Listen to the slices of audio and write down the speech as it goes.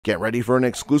Get ready for an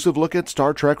exclusive look at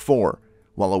Star Trek IV.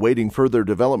 While awaiting further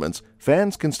developments,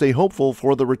 fans can stay hopeful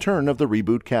for the return of the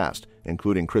reboot cast,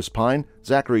 including Chris Pine,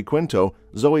 Zachary Quinto,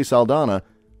 Zoe Saldana,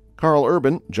 Carl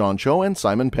Urban, John Cho, and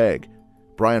Simon Pegg.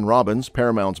 Brian Robbins,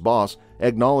 Paramount's boss,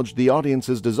 acknowledged the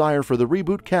audience's desire for the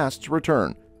reboot cast's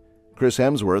return. Chris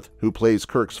Hemsworth, who plays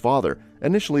Kirk's father,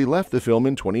 initially left the film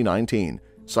in 2019,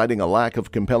 citing a lack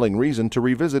of compelling reason to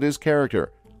revisit his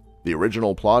character. The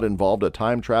original plot involved a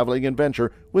time-traveling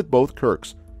adventure with both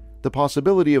Kirks. The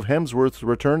possibility of Hemsworth's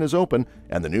return is open,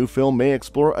 and the new film may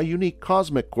explore a unique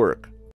cosmic quirk.